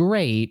 that's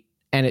great,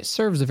 and it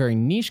serves a very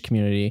niche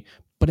community,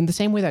 but in the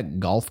same way that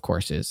golf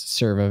courses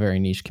serve a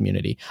very niche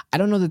community. I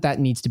don't know that that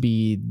needs to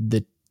be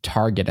the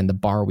target and the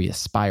bar we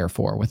aspire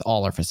for with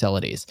all our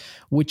facilities,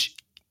 which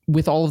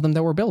with all of them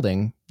that we're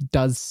building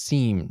does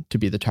seem to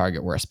be the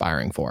target we're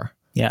aspiring for.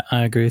 Yeah,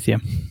 I agree with you.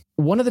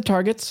 One of the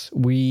targets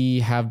we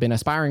have been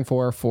aspiring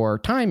for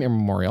time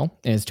immemorial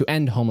is to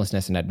end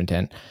homelessness in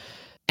Edmonton.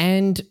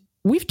 And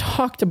we've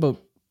talked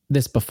about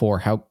this before,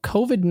 how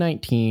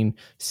COVID-19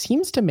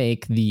 seems to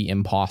make the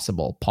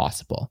impossible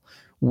possible.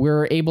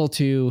 We're able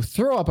to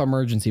throw up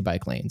emergency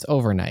bike lanes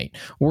overnight.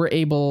 We're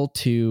able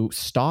to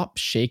stop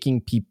shaking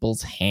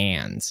people's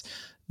hands.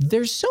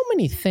 There's so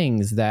many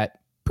things that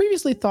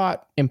previously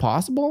thought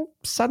impossible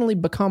suddenly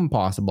become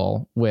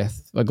possible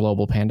with a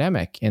global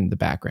pandemic in the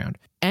background.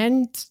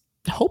 And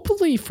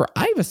hopefully for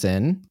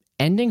Iveson,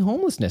 ending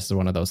homelessness is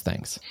one of those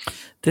things.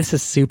 This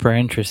is super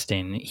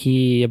interesting.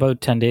 He,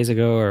 about 10 days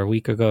ago or a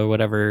week ago, or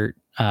whatever,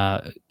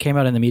 came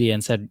out in the media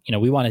and said,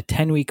 we want a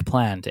 10-week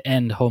plan to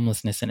end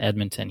homelessness in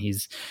Edmonton.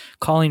 He's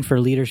calling for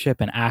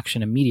leadership and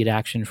action, immediate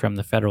action from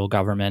the federal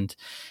government.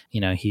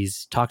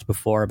 He's talked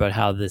before about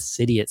how the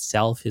city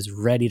itself is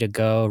ready to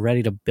go,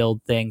 ready to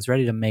build things,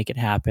 ready to make it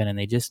happen, and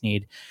they just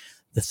need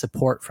the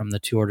support from the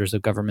two orders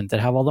of government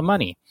that have all the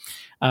money.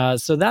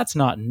 So that's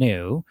not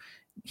new.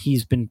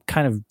 He's been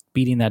kind of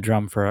beating that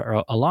drum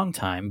for a long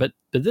time. But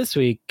this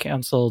week,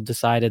 Council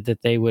decided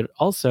that they would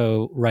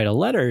also write a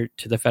letter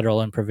to the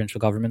federal and provincial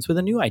governments with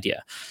a new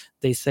idea.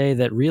 They say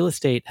that real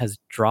estate has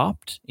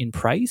dropped in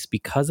price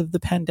because of the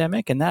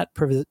pandemic, and that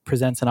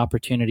presents an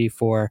opportunity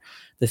for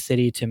the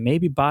city to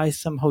maybe buy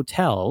some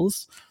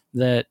hotels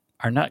that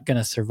are not going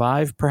to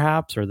survive,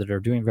 perhaps, or that are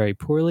doing very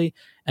poorly,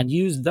 and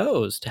use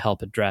those to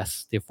help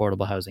address the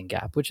affordable housing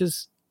gap, which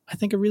is, I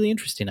think, a really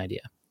interesting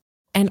idea.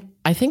 And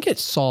I think it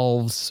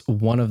solves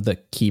one of the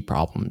key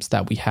problems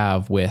that we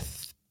have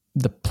with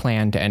the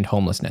plan to end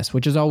homelessness,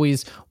 which is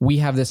always, we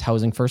have this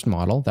housing first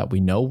model that we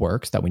know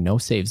works, that we know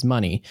saves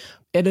money.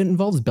 It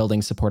involves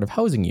building supportive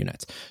housing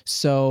units.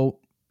 So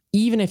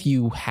even if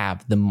you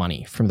have the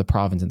money from the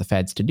province and the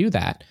feds to do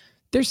that,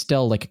 there's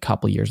still like a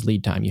couple years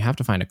lead time. You have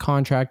to find a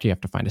contract, you have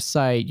to find a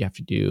site, you have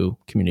to do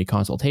community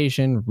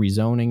consultation,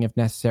 rezoning if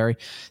necessary.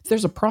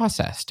 There's a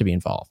process to be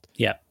involved.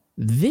 Yeah.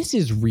 This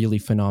is really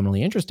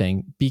phenomenally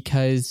interesting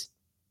because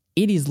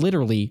it is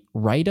literally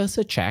write us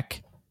a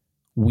check,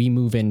 we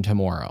move in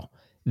tomorrow.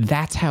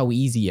 That's how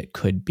easy it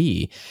could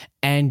be.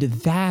 And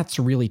that's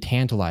really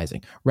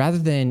tantalizing. Rather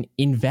than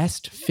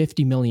invest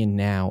 $50 million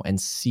now and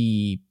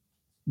see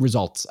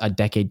results a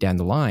decade down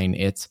the line.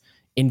 It's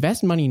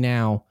invest money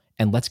now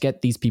and let's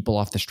get these people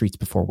off the streets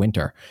before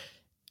winter.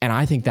 And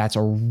I think that's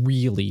a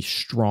really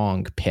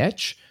strong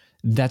pitch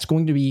that's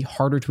going to be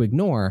harder to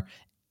ignore.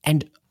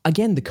 And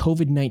again, the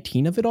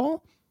COVID-19 of it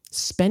all,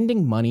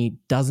 spending money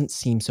doesn't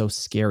seem so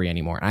scary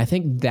anymore. And I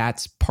think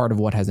that's part of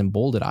what has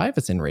emboldened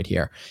Iveson right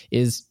here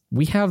is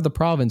we have the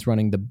province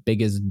running the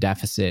biggest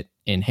deficit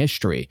in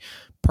history,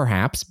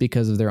 perhaps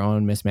because of their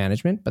own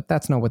mismanagement, but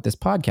that's not what this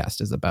podcast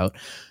is about.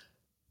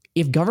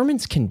 If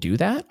governments can do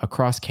that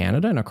across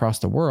Canada and across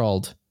the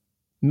world,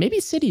 maybe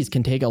cities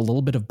can take a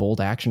little bit of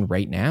bold action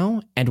right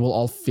now and we'll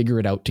all figure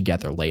it out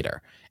together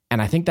later.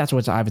 And I think that's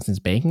what Iveson's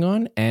banking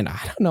on. And I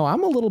don't know,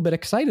 I'm a little bit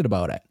excited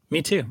about it.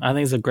 Me too. I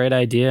think it's a great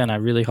idea. And I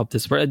really hope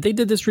this works. They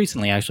did this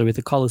recently, actually, with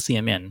the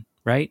Coliseum Inn,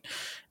 right?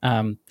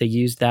 They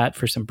used that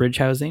for some bridge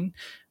housing.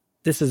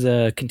 This is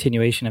a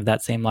continuation of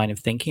that same line of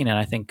thinking. And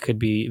I think could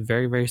be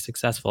very, very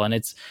successful. And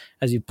it's,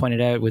 as you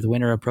pointed out, with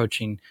winter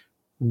approaching,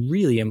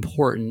 really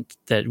important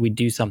that we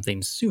do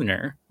something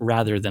sooner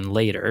rather than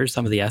later.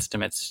 Some of the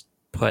estimates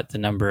put the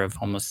number of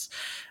homeless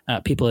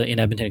people in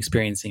Edmonton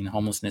experiencing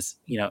homelessness,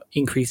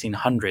 increasing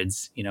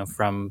hundreds,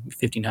 from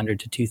 1,500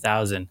 to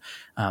 2,000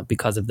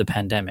 because of the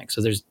pandemic.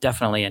 So there's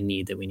definitely a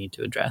need that we need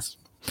to address.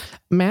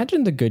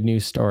 Imagine the good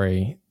news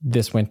story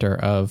this winter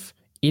of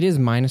it is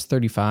minus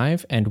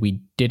 35 and we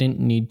didn't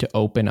need to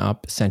open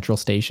up Central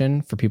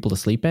Station for people to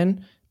sleep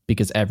in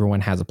because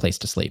everyone has a place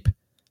to sleep.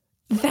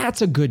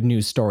 That's a good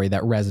news story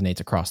that resonates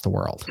across the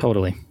world.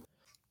 Totally.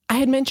 I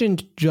had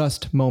mentioned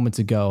just moments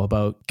ago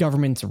about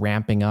governments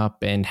ramping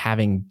up and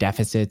having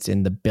deficits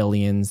in the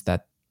billions,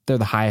 that they're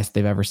the highest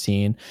they've ever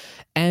seen.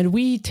 And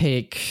we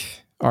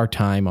take our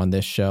time on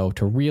this show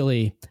to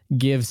really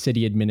give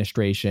city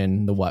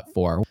administration the what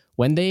for.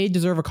 When they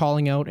deserve a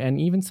calling out, and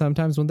even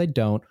sometimes when they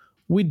don't,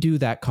 we do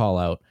that call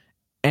out.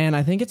 And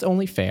I think it's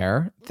only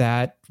fair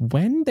that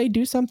when they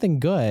do something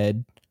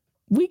good,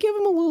 we give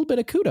them a little bit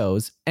of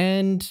kudos.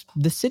 And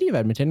the city of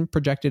Edmonton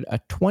projected a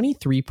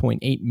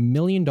 $23.8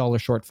 million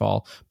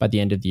shortfall by the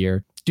end of the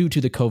year due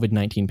to the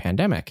COVID-19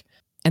 pandemic.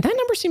 And that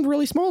number seemed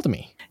really small to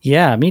me.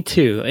 Yeah, me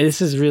too.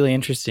 This is really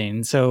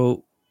interesting.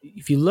 So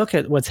if you look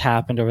at what's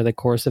happened over the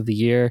course of the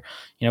year,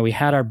 we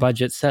had our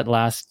budget set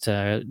last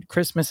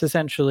Christmas,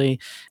 essentially.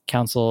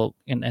 Council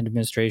and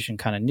administration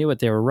kind of knew what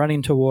they were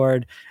running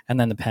toward. And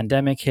then the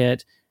pandemic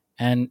hit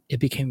and it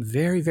became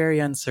very, very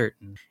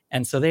uncertain.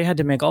 And so they had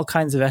to make all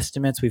kinds of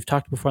estimates. We've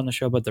talked before on the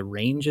show about the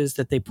ranges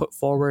that they put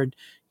forward,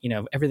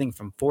 everything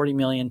from $40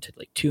 million to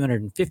like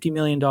 $250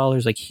 million,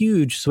 like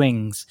huge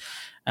swings.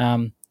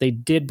 They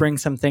did bring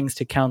some things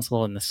to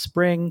council in the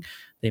spring.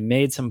 They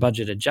made some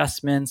budget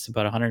adjustments,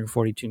 about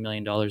 $142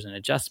 million in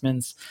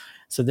adjustments.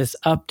 So this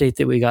update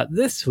that we got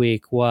this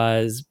week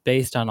was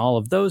based on all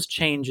of those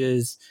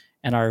changes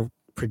and our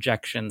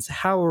projections.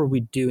 How are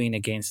we doing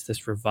against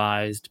this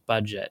revised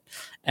budget?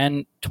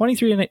 And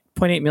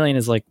 $23.8 million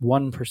is like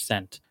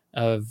 1%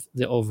 of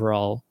the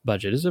overall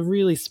budget. It's a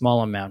really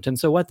small amount. And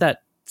so what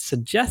that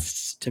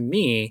suggests to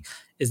me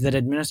is that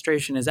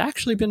administration has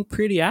actually been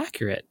pretty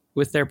accurate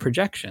with their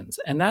projections.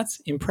 And that's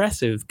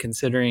impressive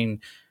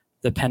considering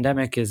the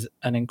pandemic is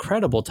an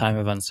incredible time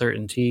of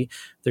uncertainty.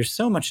 There's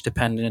so much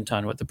dependent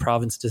on what the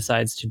province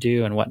decides to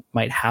do and what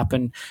might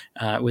happen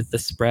with the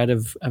spread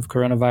of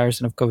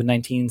coronavirus and of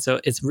COVID-19. So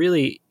it's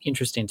really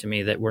interesting to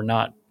me that we're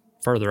not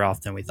further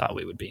off than we thought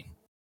we would be.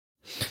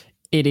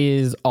 It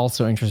is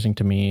also interesting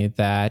to me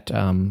that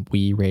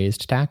we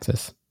raised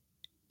taxes.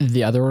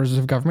 The other orders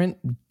of government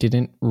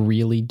didn't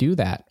really do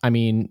that. I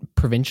mean,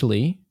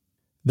 provincially,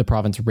 the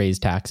province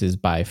raised taxes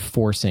by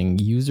forcing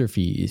user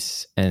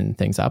fees and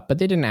things up, but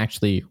they didn't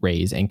actually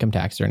raise income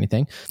tax or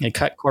anything. They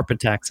cut corporate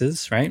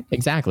taxes, right?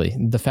 Exactly.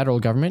 The federal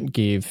government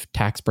gave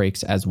tax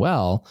breaks as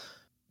well.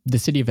 The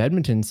city of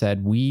Edmonton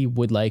said, we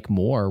would like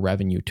more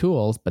revenue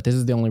tools, but this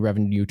is the only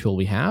revenue tool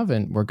we have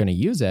and we're going to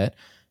use it,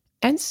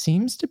 and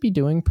seems to be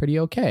doing pretty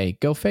okay.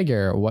 Go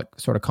figure what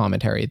sort of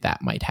commentary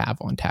that might have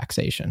on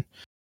taxation.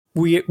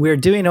 We're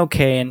doing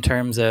okay in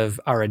terms of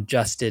our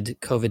adjusted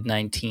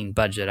COVID-19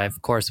 budget.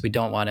 Of course, we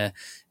don't want to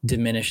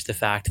diminish the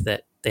fact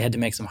that they had to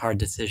make some hard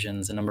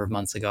decisions a number of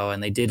months ago,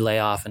 and they did lay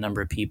off a number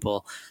of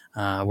people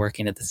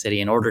working at the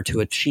city in order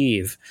to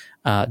achieve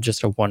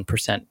just a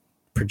 1%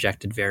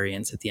 projected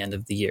variance at the end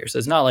of the year. So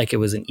it's not like it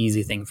was an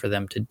easy thing for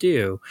them to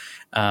do,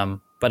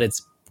 but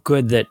it's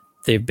good that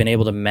they've been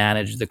able to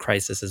manage the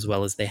crisis as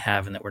well as they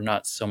have, and that we're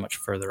not so much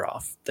further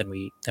off than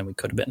we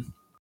could have been.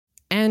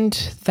 And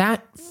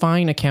that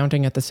fine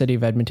accounting at the city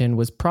of Edmonton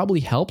was probably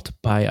helped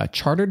by a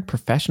chartered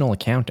professional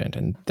accountant,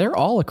 and they're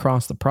all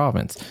across the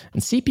province.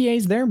 And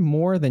CPAs, they're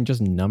more than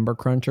just number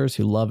crunchers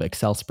who love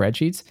Excel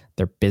spreadsheets.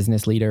 They're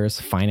business leaders,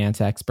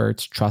 finance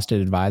experts,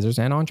 trusted advisors,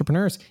 and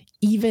entrepreneurs,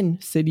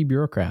 even city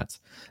bureaucrats.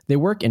 They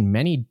work in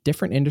many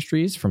different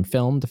industries, from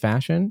film to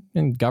fashion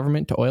and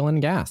government to oil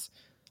and gas.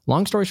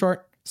 Long story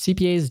short,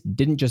 CPAs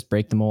didn't just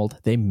break the mold,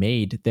 they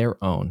made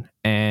their own.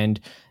 And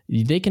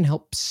they can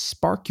help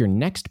spark your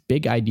next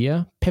big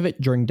idea,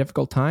 pivot during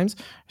difficult times,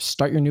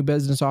 start your new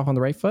business off on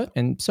the right foot,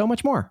 and so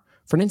much more.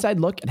 For an inside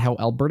look at how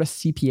Alberta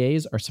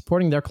CPAs are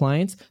supporting their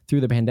clients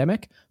through the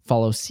pandemic,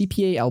 follow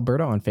CPA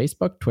Alberta on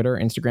Facebook, Twitter,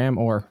 Instagram,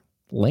 or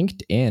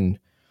LinkedIn.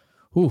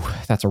 Ooh,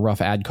 that's a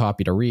rough ad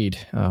copy to read.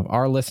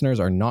 Our listeners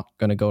are not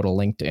going to go to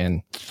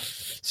LinkedIn.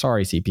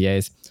 Sorry,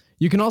 CPAs.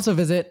 You can also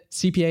visit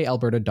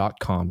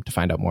cpaalberta.com to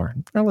find out more.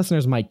 Our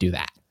listeners might do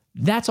that.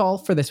 That's all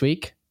for this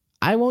week.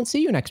 I won't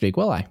see you next week,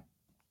 will I?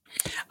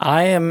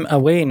 I am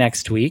away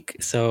next week,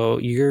 so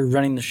you're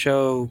running the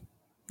show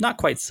not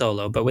quite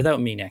solo, but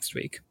without me next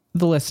week.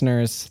 The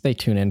listeners, they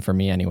tune in for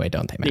me anyway,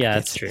 don't they, Matt? Yeah,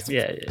 it's true.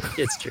 Yeah,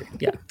 it's true.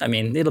 Yeah. I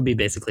mean, it'll be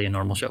basically a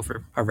normal show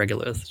for our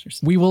regular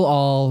listeners. We will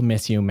all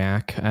miss you,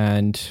 Mac,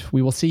 and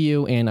we will see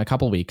you in a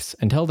couple weeks.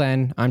 Until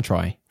then, I'm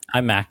Troy.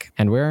 I'm Mac.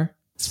 And we're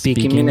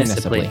Speaking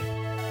municipally.